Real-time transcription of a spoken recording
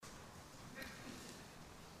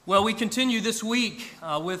Well, we continue this week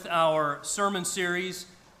with our sermon series,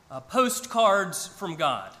 Postcards from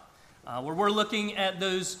God, where we're looking at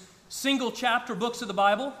those single chapter books of the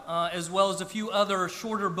Bible, as well as a few other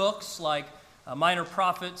shorter books like Minor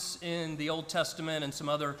Prophets in the Old Testament and some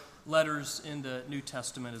other letters in the New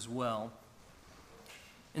Testament as well.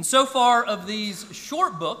 And so far of these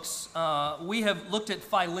short books, we have looked at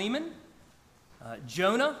Philemon,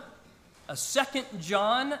 Jonah, 2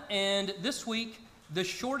 John, and this week, the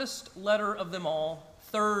shortest letter of them all,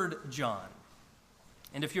 3 John.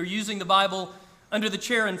 And if you're using the Bible under the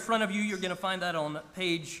chair in front of you, you're going to find that on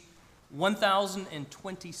page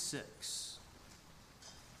 1026.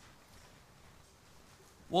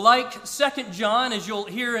 Well, like 2 John, as you'll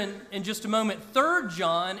hear in just a moment, 3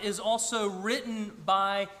 John is also written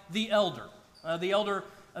by the elder. The elder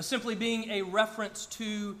simply being a reference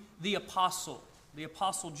to the Apostle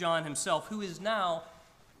John himself, who is now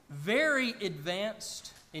very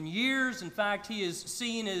advanced in years. In fact, he is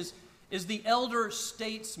seen as the elder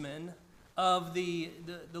statesman of the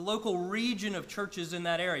local region of churches in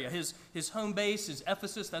that area. His home base is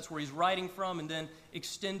Ephesus. That's where he's writing from, and then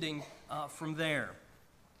extending from there.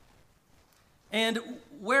 And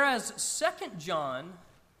whereas 2 John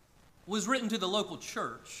was written to the local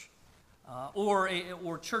church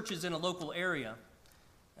or churches in a local area,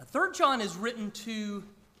 3 John is written to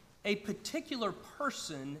a particular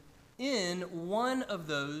person in one of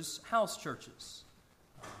those house churches,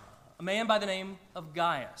 a man by the name of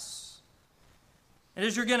Gaius. And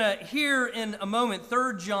as you're going to hear in a moment,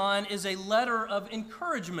 3 John is a letter of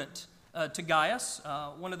encouragement to Gaius,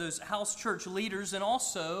 one of those house church leaders, and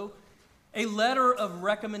also a letter of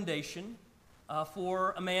recommendation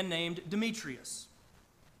for a man named Demetrius.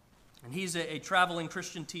 And he's a traveling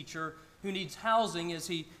Christian teacher who needs housing as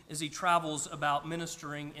he travels about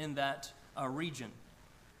ministering in that region.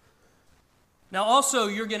 Now also,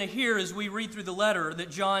 you're going to hear as we read through the letter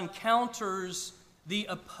that John counters the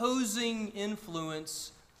opposing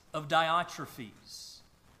influence of Diotrephes.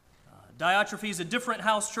 Diotrephes, a different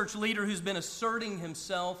house church leader who's been asserting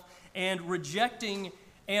himself and rejecting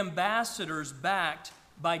ambassadors backed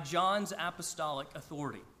by John's apostolic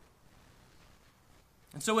authority.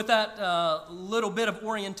 And so with that little bit of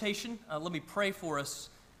orientation, let me pray for us,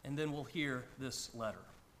 and then we'll hear this letter.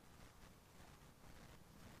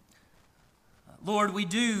 Lord, we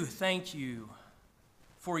do thank you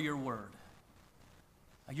for your word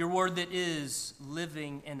that is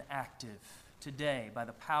living and active today by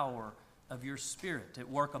the power of your Spirit at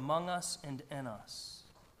work among us and in us.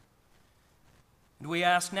 And we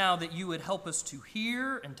ask now that you would help us to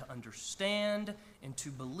hear and to understand and to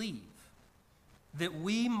believe, that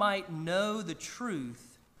we might know the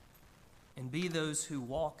truth and be those who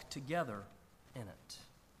walk together in it.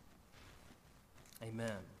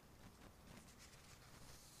 Amen.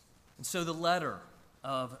 And so the letter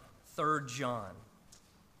of 3 John.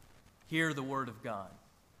 Hear the word of God.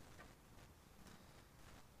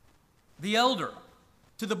 The elder,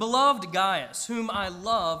 to the beloved Gaius, whom I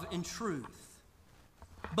love in truth.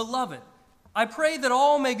 Beloved, I pray that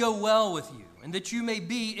all may go well with you, and that you may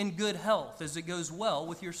be in good health as it goes well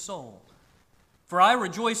with your soul. For I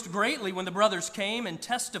rejoiced greatly when the brothers came and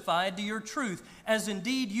testified to your truth, as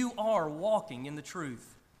indeed you are walking in the truth.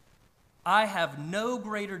 I have no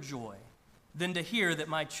greater joy than to hear that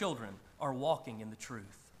my children are walking in the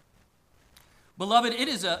truth. Beloved, it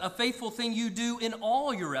is a faithful thing you do in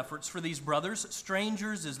all your efforts for these brothers,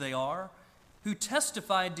 strangers as they are, who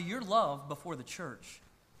testified to your love before the church.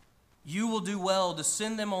 You will do well to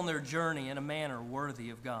send them on their journey in a manner worthy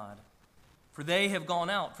of God. For they have gone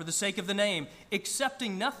out for the sake of the name,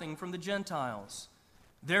 accepting nothing from the Gentiles.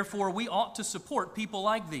 Therefore, we ought to support people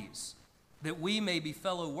like these, that we may be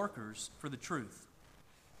fellow workers for the truth.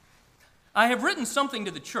 I have written something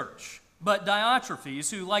to the church, but Diotrephes,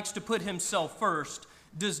 who likes to put himself first,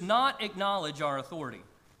 does not acknowledge our authority.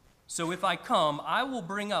 So if I come, I will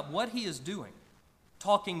bring up what he is doing,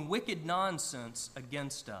 talking wicked nonsense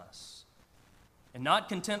against us. And not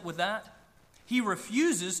content with that, he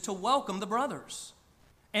refuses to welcome the brothers,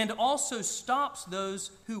 and also stops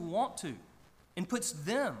those who want to, and puts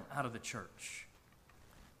them out of the church.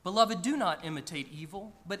 Beloved, do not imitate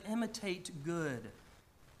evil, but imitate good.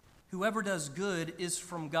 Whoever does good is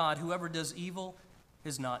from God. Whoever does evil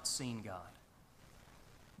has not seen God.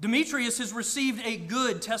 Demetrius has received a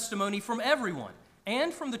good testimony from everyone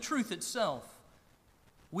and from the truth itself.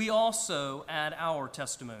 We also add our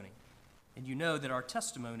testimony, and you know that our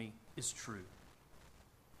testimony is true.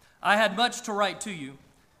 I had much to write to you,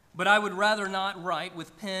 but I would rather not write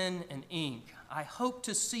with pen and ink. I hope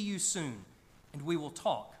to see you soon, and we will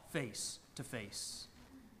talk face to face.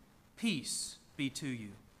 Peace be to you.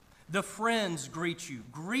 The friends greet you.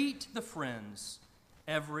 Greet the friends,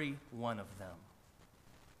 every one of them.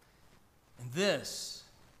 And this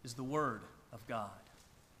is the word of God.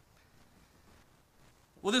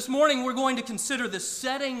 Well, this morning we're going to consider the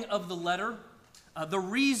setting of the letter, the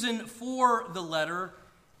reason for the letter,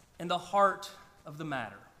 and the heart of the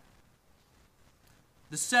matter.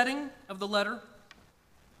 The setting of the letter,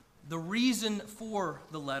 the reason for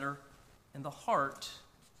the letter, and the heart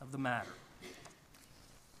of the matter.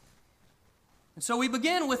 And so we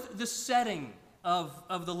begin with the setting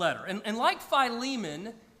of the letter. And like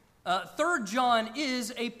Philemon, 3 John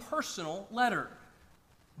is a personal letter.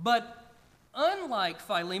 But unlike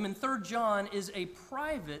Philemon, 3 John is a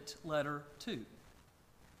private letter too.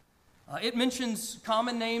 It mentions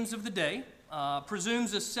common names of the day,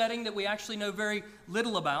 presumes a setting that we actually know very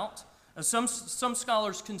little about. Some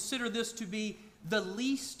scholars consider this to be the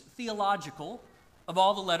least theological of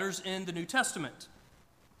all the letters in the New Testament.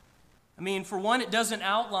 I mean, for one, it doesn't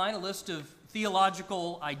outline a list of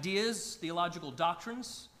theological ideas, theological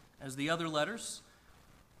doctrines, as the other letters.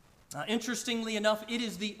 Interestingly enough, it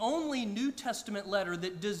is the only New Testament letter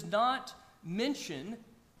that does not mention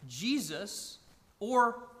Jesus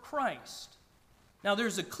or Christ. Now,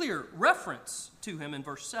 there's a clear reference to him in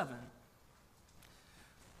verse 7.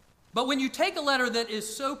 But when you take a letter that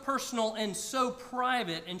is so personal and so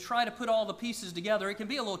private and try to put all the pieces together, it can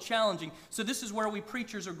be a little challenging. So this is where we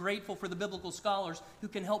preachers are grateful for the biblical scholars who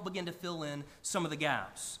can help begin to fill in some of the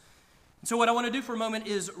gaps. So what I want to do for a moment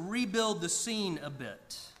is rebuild the scene a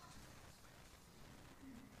bit.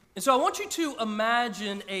 And so I want you to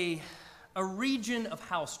imagine a region of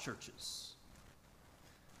house churches.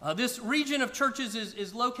 This region of churches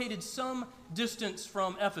is located some distance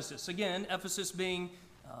from Ephesus. Again, Ephesus being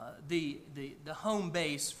the home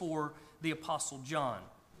base for the Apostle John.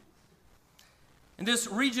 In this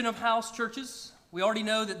region of house churches, we already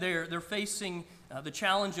know that they're facing the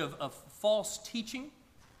challenge of false teaching,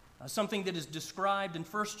 something that is described in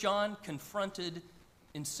 1 John, confronted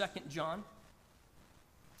in 2 John.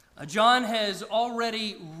 John has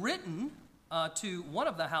already written to one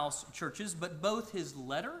of the house churches, but both his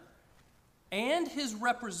letter and his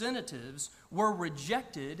representatives were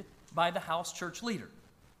rejected by the house church leader,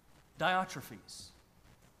 Diotrephes.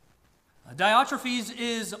 Diotrephes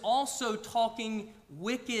is also talking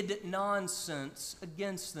wicked nonsense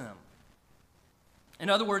against them. In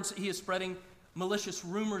other words, he is spreading malicious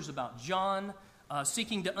rumors about John,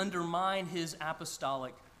 seeking to undermine his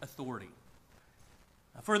apostolic authority.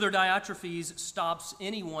 Further, Diotrephes stops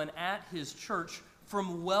anyone at his church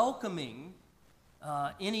from welcoming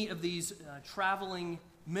any of these traveling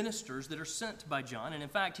ministers that are sent by John. And in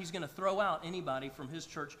fact, he's going to throw out anybody from his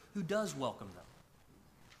church who does welcome them.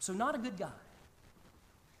 So not a good guy.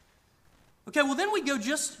 Okay, well then we go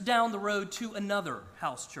just down the road to another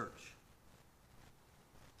house church.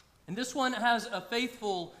 And this one has a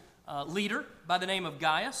faithful leader by the name of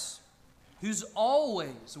Gaius, who's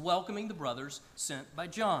always welcoming the brothers sent by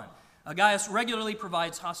John. Gaius regularly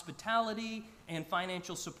provides hospitality and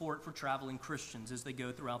financial support for traveling Christians as they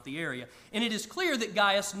go throughout the area. And it is clear that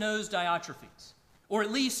Gaius knows Diotrephes, or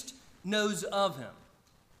at least knows of him,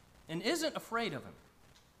 and isn't afraid of him.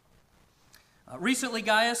 Recently,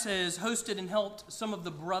 Gaius has hosted and helped some of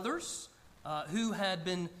the brothers who had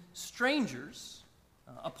been strangers,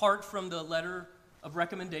 apart from the letter of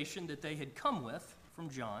recommendation that they had come with from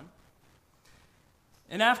John.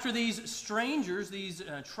 And after these strangers, these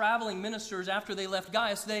traveling ministers, after they left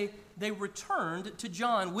Gaius, they returned to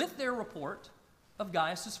John with their report of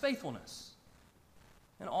Gaius' faithfulness,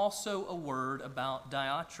 and also a word about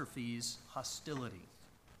Diotrephes' hostility.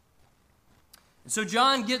 And so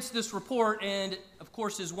John gets this report and, of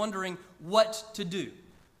course, is wondering what to do.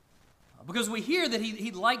 Because we hear that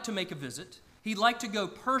he'd like to make a visit. He'd like to go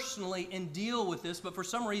personally and deal with this, but for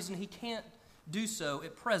some reason he can't do so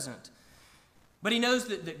at present. But he knows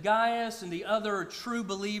that Gaius and the other true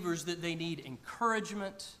believers, that they need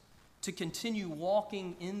encouragement to continue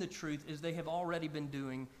walking in the truth as they have already been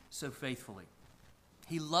doing so faithfully.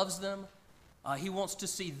 He loves them. He wants to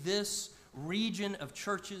see this region of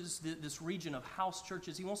churches, this region of house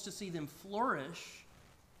churches, he wants to see them flourish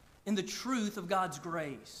in the truth of God's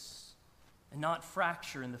grace and not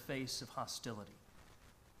fracture in the face of hostility.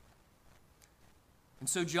 And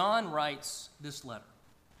so John writes this letter.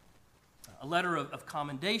 A letter of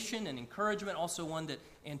commendation and encouragement, also one that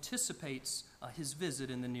anticipates his visit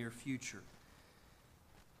in the near future.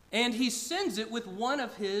 And he sends it with one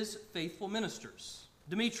of his faithful ministers,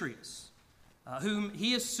 Demetrius, whom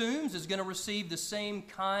he assumes is going to receive the same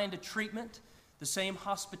kind of treatment, the same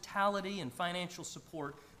hospitality and financial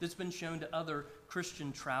support that's been shown to other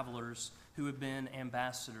Christian travelers who have been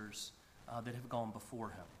ambassadors that have gone before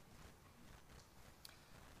him.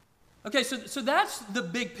 Okay, so that's the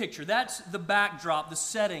big picture. That's the backdrop, the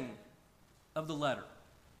setting of the letter.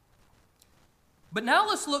 But now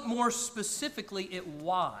let's look more specifically at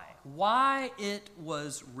why it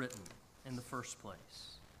was written in the first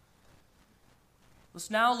place.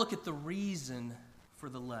 Let's now look at the reason for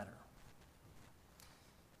the letter.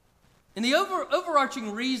 And the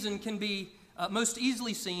overarching reason can be most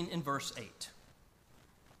easily seen in verse 8.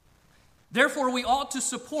 Therefore, we ought to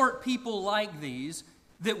support people like these,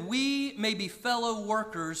 that we may be fellow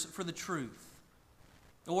workers for the truth.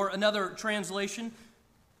 Or another translation,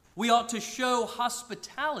 we ought to show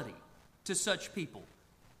hospitality to such people,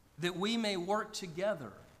 that we may work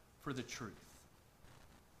together for the truth.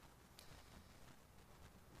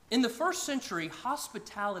 In the first century,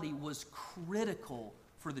 hospitality was critical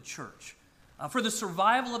for the church, for the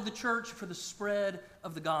survival of the church, for the spread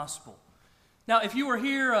of the gospel. Now, if you were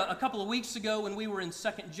here a couple of weeks ago when we were in 2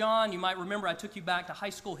 John, you might remember I took you back to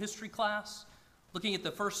high school history class, looking at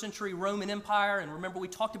the first century Roman Empire, and remember we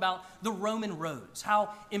talked about the Roman roads, how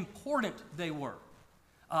important they were,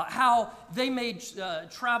 how they made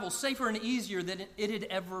travel safer and easier than it had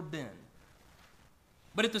ever been.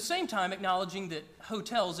 But at the same time, acknowledging that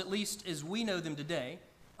hotels, at least as we know them today,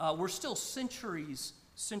 were still centuries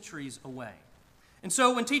away. And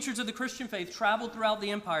so when teachers of the Christian faith traveled throughout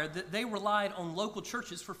the empire, they relied on local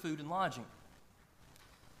churches for food and lodging.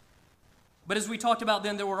 But as we talked about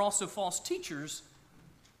then, there were also false teachers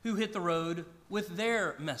who hit the road with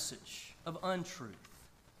their message of untruth.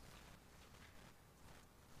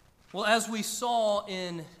 Well, as we saw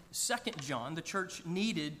in 2 John, the church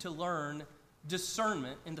needed to learn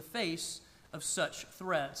discernment in the face of such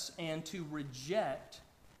threats and to reject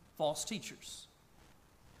false teachers.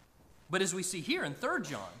 But as we see here in 3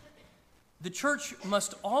 John, the church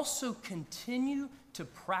must also continue to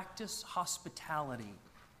practice hospitality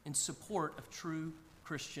in support of true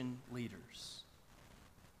Christian leaders.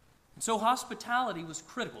 And so hospitality was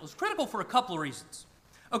critical. It was critical for a couple of reasons.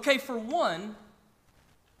 Okay, for one,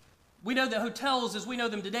 we know that hotels as we know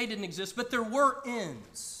them today didn't exist, but there were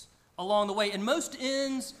inns along the way. And most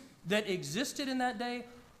inns that existed in that day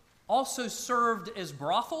also served as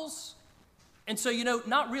brothels. And so,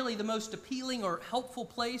 not really the most appealing or helpful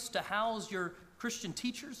place to house your Christian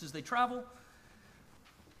teachers as they travel.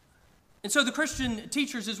 And so the Christian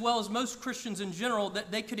teachers, as well as most Christians in general,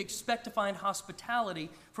 that they could expect to find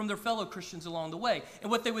hospitality from their fellow Christians along the way.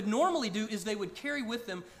 And what they would normally do is they would carry with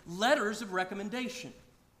them letters of recommendation.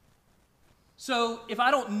 So if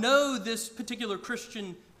I don't know this particular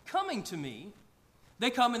Christian coming to me,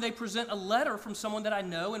 they come and they present a letter from someone that I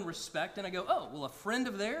know and respect, and I go, oh, well, a friend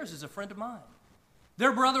of theirs is a friend of mine.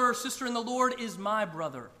 Their brother or sister in the Lord is my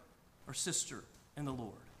brother or sister in the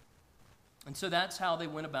Lord. And so that's how they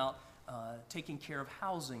went about taking care of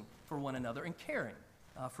housing for one another and caring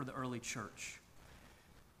for the early church.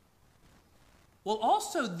 Well,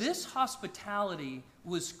 also, this hospitality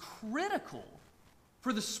was critical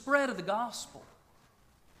for the spread of the gospel.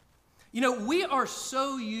 We are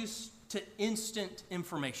so used to instant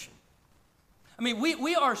information. I mean,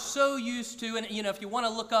 we are so used to, and if you want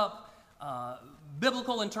to look up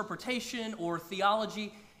biblical interpretation or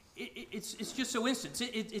theology, it's just so instant.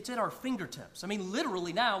 It's at our fingertips. I mean,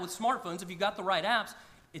 literally now with smartphones, if you've got the right apps,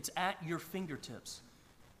 it's at your fingertips.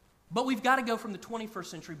 But we've got to go from the 21st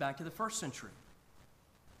century back to the first century.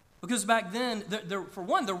 Because back then, for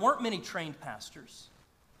one, there weren't many trained pastors.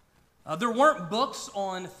 There weren't books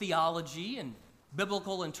on theology and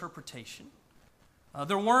biblical interpretation.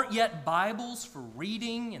 There weren't yet Bibles for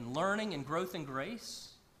reading and learning and growth in grace.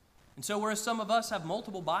 And so whereas some of us have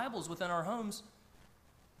multiple Bibles within our homes,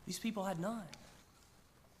 these people had none.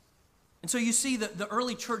 And so you see that the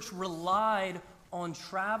early church relied on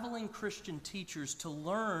traveling Christian teachers to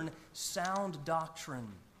learn sound doctrine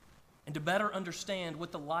and to better understand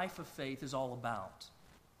what the life of faith is all about.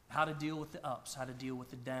 How to deal with the ups, how to deal with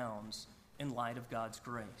the downs in light of God's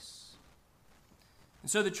grace. And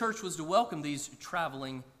so the church was to welcome these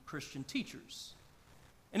traveling Christian teachers.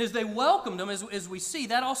 And as they welcomed them, as we see,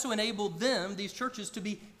 that also enabled them, these churches, to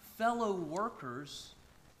be fellow workers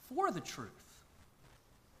for the truth.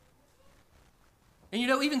 And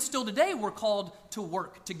even still today, we're called to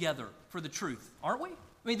work together for the truth, aren't we? I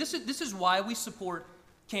mean, this is why we support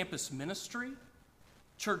campus ministry,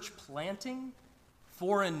 church planting,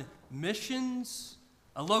 foreign missions,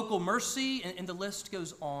 a local mercy, and the list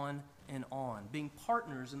goes on and on. Being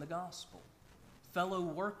partners in the gospel, fellow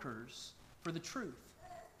workers for the truth.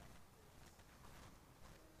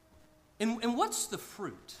 And what's the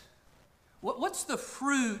fruit? What's the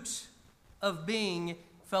fruit of being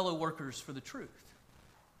fellow workers for the truth?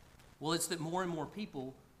 Well, it's that more and more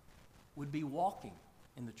people would be walking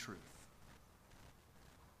in the truth.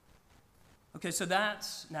 Okay, so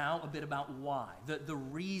that's now a bit about why, the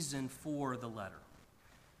reason for the letter.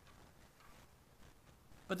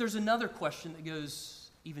 But there's another question that goes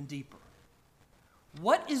even deeper.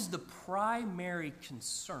 What is the primary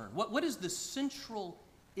concern? What is the central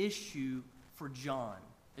issue for John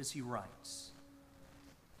as he writes?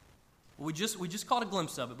 Well, we just caught a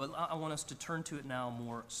glimpse of it, but I want us to turn to it now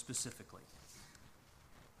more specifically.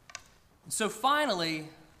 So finally,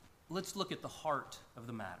 let's look at the heart of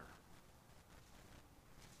the matter.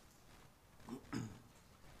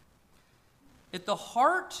 At the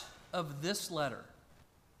heart of this letter,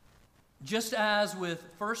 just as with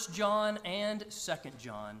 1 John and 2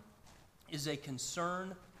 John, is a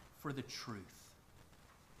concern for the truth.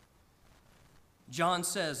 John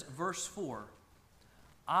says, verse 4,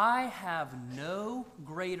 I have no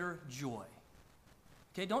greater joy.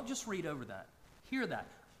 Okay, don't just read over that. Hear that.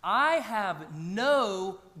 I have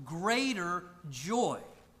no greater joy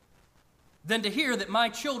than to hear that my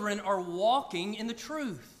children are walking in the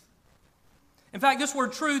truth. In fact, this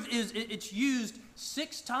word truth it's used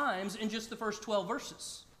 6 times in just the first 12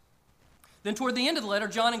 verses. Then toward the end of the letter,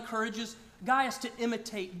 John encourages Gaius to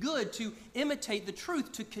imitate good, to imitate the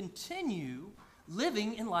truth, to continue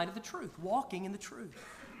living in light of the truth, walking in the truth.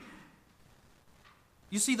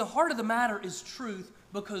 You see, the heart of the matter is truth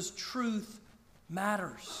because truth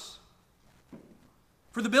matters.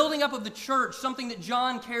 For the building up of the church, something that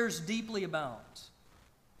John cares deeply about,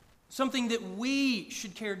 something that we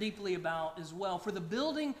should care deeply about as well. For the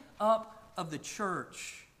building up of the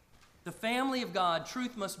church, the family of God,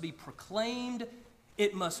 truth must be proclaimed,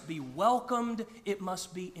 it must be welcomed, it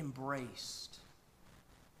must be embraced.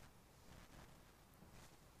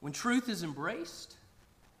 When truth is embraced,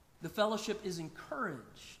 the fellowship is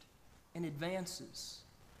encouraged and advances.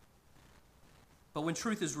 But when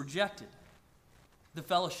truth is rejected, the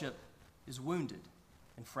fellowship is wounded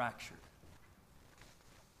and fractured.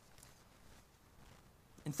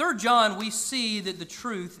 In 3 John, we see that the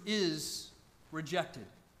truth is rejected.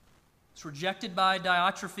 It's rejected by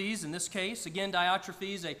Diotrephes in this case. Again,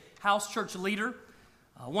 Diotrephes, a house church leader,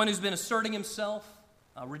 one who's been asserting himself,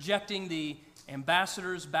 rejecting the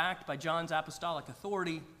ambassadors backed by John's apostolic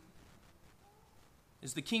authority.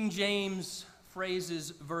 As the King James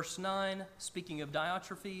phrases verse 9, speaking of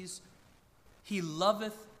Diotrephes, he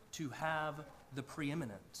loveth to have the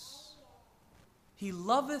preeminence. He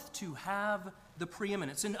loveth to have the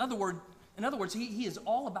preeminence. In other words, he is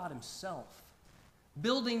all about himself,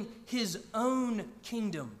 building his own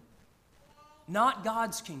kingdom, not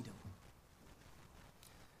God's kingdom.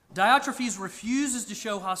 Diotrephes refuses to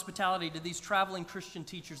show hospitality to these traveling Christian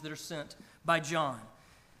teachers that are sent by John.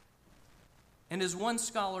 And as one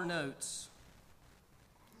scholar notes,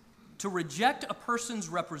 to reject a person's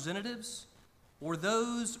representatives or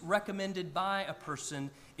those recommended by a person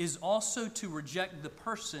is also to reject the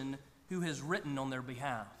person who has written on their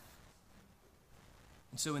behalf.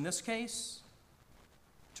 And so in this case,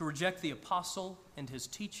 to reject the apostle and his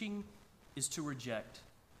teaching is to reject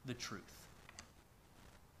the truth.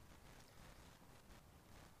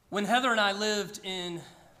 When Heather and I lived in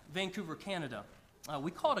Vancouver, Canada,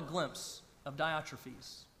 we caught a glimpse of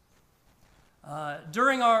Diotrephes.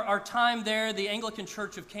 During our time there, the Anglican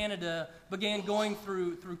Church of Canada began going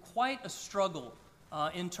through quite a struggle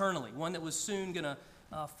internally, one that was soon going to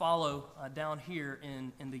follow down here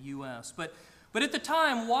in the U.S. But at the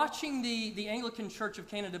time, watching the Anglican Church of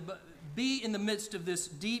Canada be in the midst of this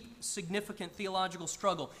deep, significant theological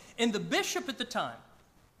struggle, and the bishop at the time,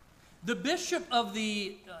 the bishop of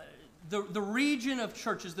the region of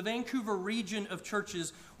churches, the Vancouver region of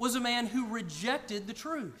churches, was a man who rejected the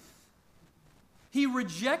truth. He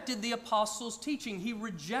rejected the apostles' teaching. He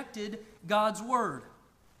rejected God's word.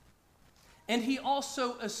 And he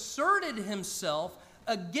also asserted himself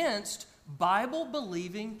against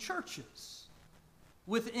Bible-believing churches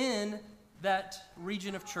within that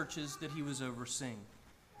region of churches that he was overseeing.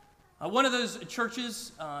 One of those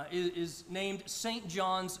churches is named St.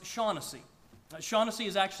 John's Shaughnessy. Shaughnessy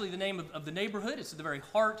is actually the name of the neighborhood. It's at the very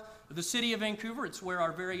heart of the city of Vancouver. It's where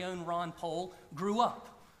our very own Ron Pohl grew up.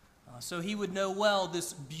 So he would know well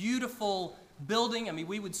this beautiful building. I mean,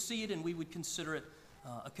 we would see it and we would consider it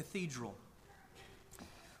a cathedral.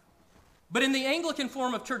 But in the Anglican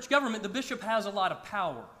form of church government, the bishop has a lot of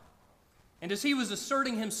power. And as he was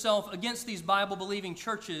asserting himself against these Bible-believing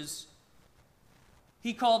churches,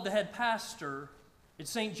 he called the head pastor at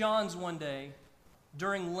St. John's one day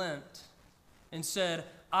during Lent and said,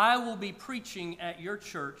 "I will be preaching at your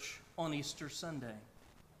church on Easter Sunday."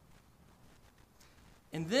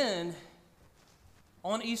 And then,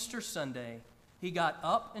 on Easter Sunday, he got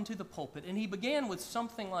up into the pulpit and he began with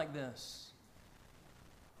something like this.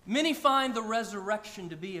 Many find the resurrection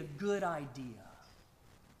to be a good idea,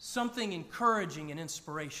 something encouraging and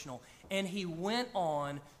inspirational. And he went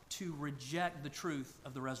on to reject the truth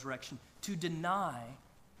of the resurrection, to deny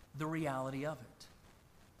the reality of it.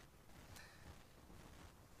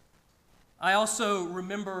 I also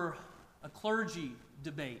remember a clergy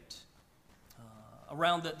debate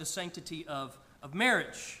around the sanctity of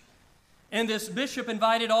marriage. And this bishop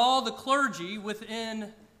invited all the clergy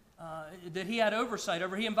within that he had oversight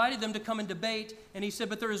over. He invited them to come and debate, and he said,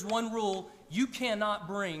 but there is one rule: you cannot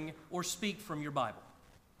bring or speak from your Bible.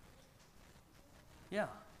 Yeah.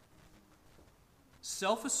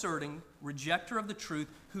 Self-asserting, rejecter of the truth,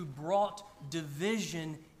 who brought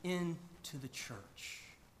division into the church.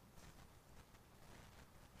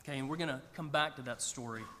 Okay, and we're going to come back to that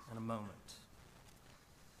story in a moment.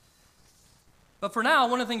 But for now,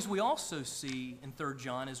 one of the things we also see in 3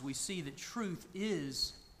 John is we see that truth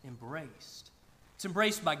is embraced. It's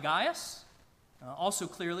embraced by Gaius. Also,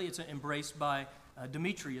 clearly, it's embraced by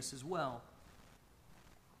Demetrius as well.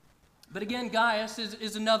 But again, Gaius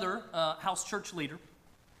is another house church leader,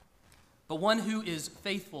 but one who is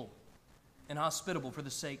faithful and hospitable for the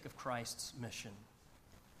sake of Christ's mission.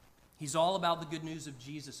 He's all about the good news of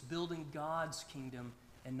Jesus, building God's kingdom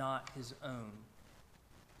and not his own.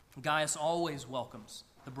 Gaius always welcomes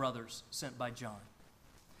the brothers sent by John.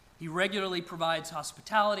 He regularly provides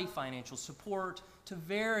hospitality, financial support to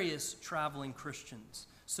various traveling Christians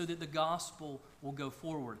so that the gospel will go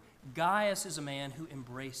forward. Gaius is a man who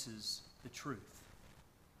embraces the truth.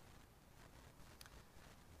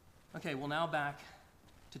 Okay, well, now back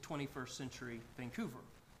to 21st century Vancouver.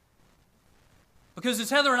 Because as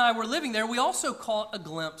Heather and I were living there, we also caught a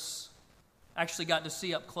glimpse, actually got to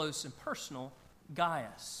see up close and personal,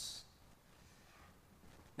 Gaius.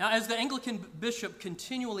 Now, as the Anglican bishop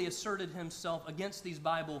continually asserted himself against these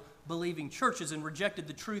Bible-believing churches and rejected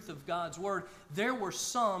the truth of God's word, there were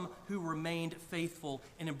some who remained faithful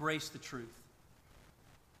and embraced the truth.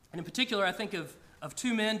 And in particular, I think of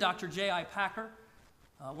two men, Dr. J.I. Packer,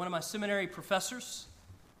 one of my seminary professors,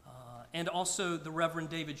 and also the Reverend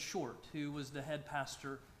David Short, who was the head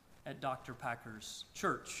pastor at Dr. Packer's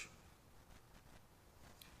church.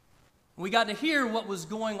 We got to hear what was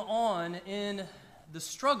going on in the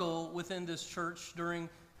struggle within this church during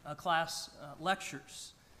class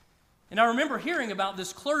lectures. And I remember hearing about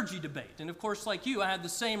this clergy debate. And of course, like you, I had the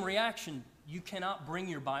same reaction. You cannot bring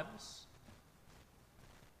your Bibles.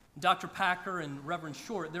 Dr. Packer and Reverend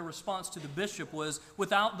Short, their response to the bishop was,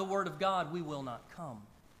 without the word of God, we will not come.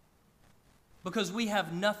 Because we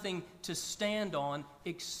have nothing to stand on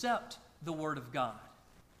except the word of God.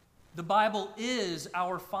 The Bible is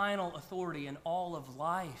our final authority in all of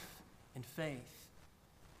life and faith.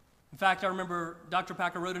 In fact, I remember Dr.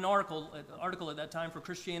 Packer wrote an article at that time for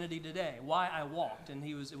Christianity Today, Why I Walked, and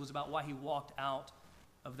it was about why he walked out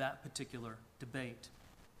of that particular debate.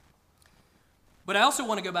 But I also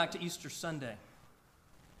want to go back to Easter Sunday,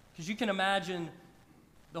 because you can imagine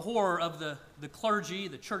the horror of the clergy,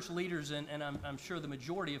 the church leaders, and I'm sure the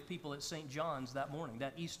majority of people at St. John's that morning,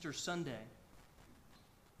 that Easter Sunday,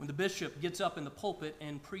 when the bishop gets up in the pulpit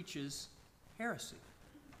and preaches heresy.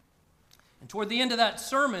 And toward the end of that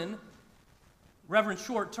sermon, Reverend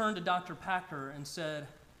Short turned to Dr. Packer and said,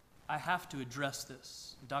 I have to address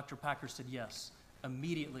this. And Dr. Packer said, yes,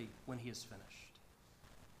 immediately when he is finished.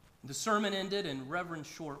 The sermon ended, and Reverend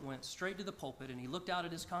Short went straight to the pulpit, and he looked out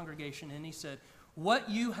at his congregation, and he said, what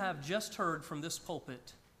you have just heard from this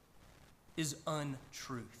pulpit is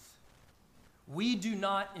untruth. We do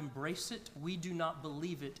not embrace it. We do not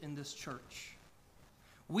believe it in this church.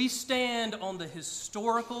 We stand on the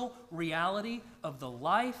historical reality of the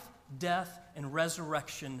life, death, and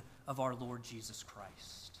resurrection of our Lord Jesus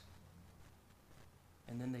Christ.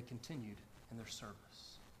 And then they continued in their service.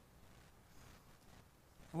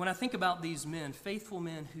 And when I think about these men, faithful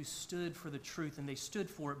men who stood for the truth, and they stood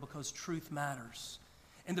for it because truth matters.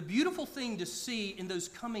 And the beautiful thing to see in those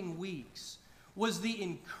coming weeks was the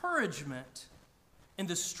encouragement and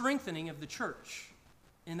the strengthening of the church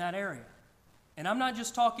in that area. And I'm not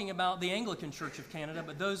just talking about the Anglican Church of Canada,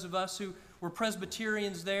 but those of us who were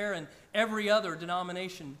Presbyterians there and every other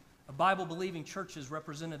denomination of Bible-believing churches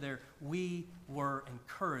represented there. We were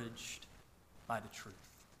encouraged by the truth.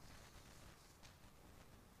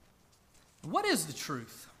 What is the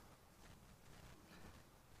truth?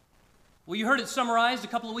 Well, you heard it summarized a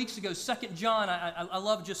couple of weeks ago, 2 John. I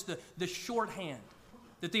love just the shorthand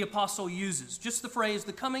that the apostle uses. Just the phrase,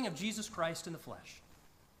 the coming of Jesus Christ in the flesh.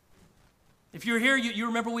 If you're here, you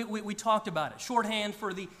remember we talked about it. Shorthand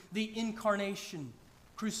for the incarnation,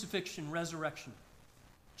 crucifixion, resurrection.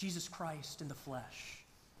 Jesus Christ in the flesh.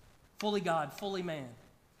 Fully God, fully man.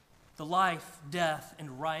 The life, death,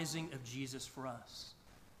 and rising of Jesus for us.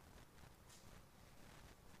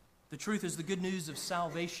 The truth is the good news of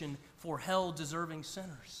salvation for hell-deserving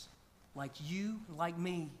sinners, like you, like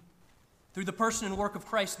me. Through the person and work of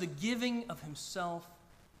Christ, the giving of himself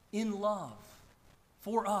in love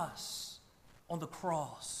for us on the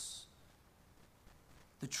cross.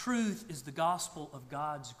 The truth is the gospel of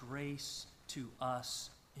God's grace to us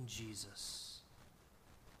in Jesus.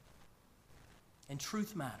 And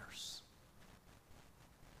truth matters.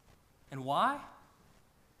 And why?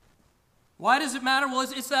 Why does it matter? Well,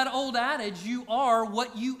 it's that old adage, you are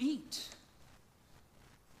what you eat.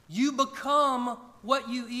 You become what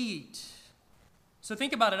you eat. So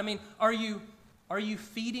think about it. I mean, are you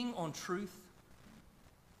feeding on truth?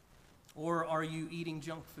 Or are you eating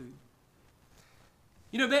junk food?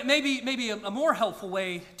 You know, maybe a more helpful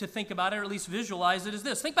way to think about it, or at least visualize it, is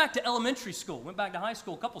this. Think back to elementary school. Went back to high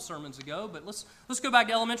school a couple sermons ago, but let's go back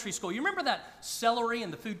to elementary school. You remember that celery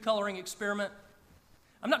and the food coloring experiment?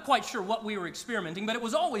 I'm not quite sure what we were experimenting, but it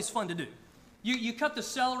was always fun to do. You cut the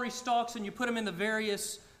celery stalks and you put them in the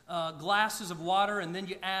various glasses of water, and then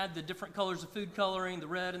you add the different colors of food coloring, the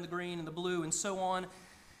red and the green and the blue and so on.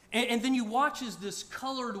 And then you watch as this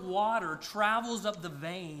colored water travels up the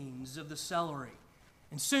veins of the celery.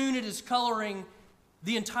 And soon it is coloring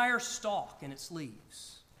the entire stalk and its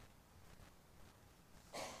leaves.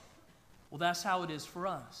 Well, that's how it is for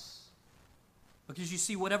us. Because you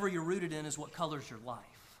see, whatever you're rooted in is what colors your life.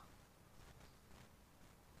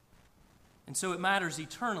 And so it matters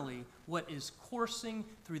eternally what is coursing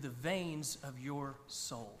through the veins of your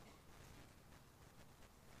soul.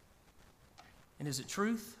 And is it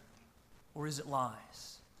truth or is it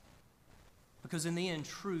lies? Because in the end,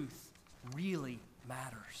 truth really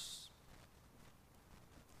matters.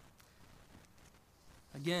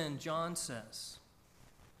 Again, John says,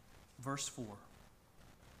 verse 4,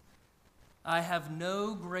 I have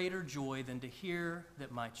no greater joy than to hear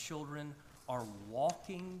that my children are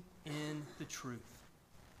walking in the truth.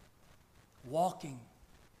 Walking.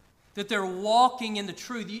 That they're walking in the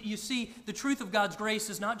truth. You see, the truth of God's grace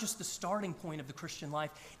is not just the starting point of the Christian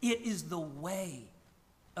life. It is the way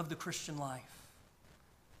of the Christian life.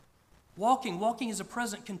 Walking is a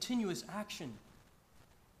present continuous action.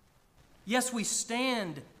 Yes, we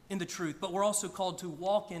stand in the truth, but we're also called to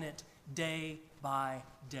walk in it day by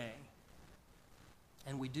day.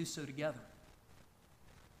 And we do so together.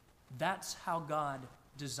 That's how God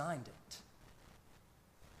designed it.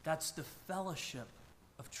 That's the fellowship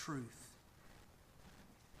of truth.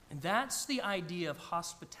 And that's the idea of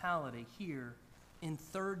hospitality here in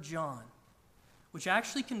 3 John, which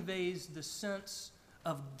actually conveys the sense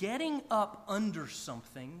of getting up under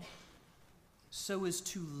something so as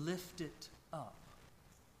to lift it up.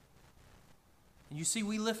 And you see,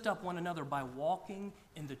 we lift up one another by walking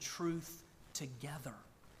in the truth together,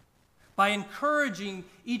 by encouraging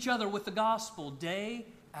each other with the gospel day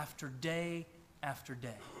after day after day.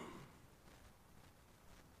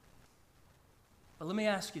 But let me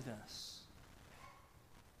ask you this.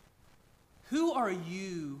 Who are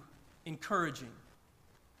you encouraging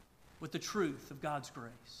with the truth of God's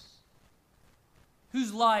grace?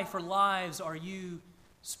 Whose life or lives are you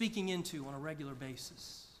speaking into on a regular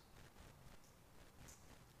basis?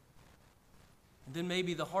 And then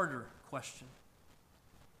maybe the harder question.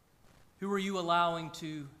 Who are you allowing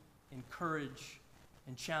to encourage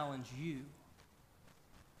and challenge you?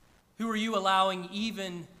 Who are you allowing,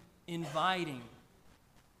 even inviting,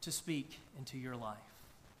 to speak into your life?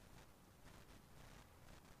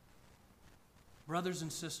 Brothers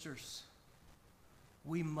and sisters,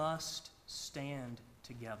 we must stand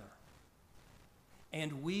together.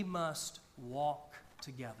 And we must walk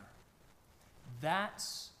together.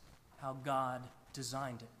 That's how God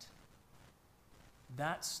designed it.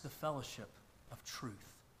 That's the fellowship of truth.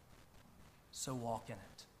 So walk in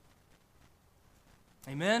it.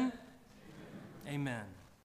 Amen? Amen. Amen.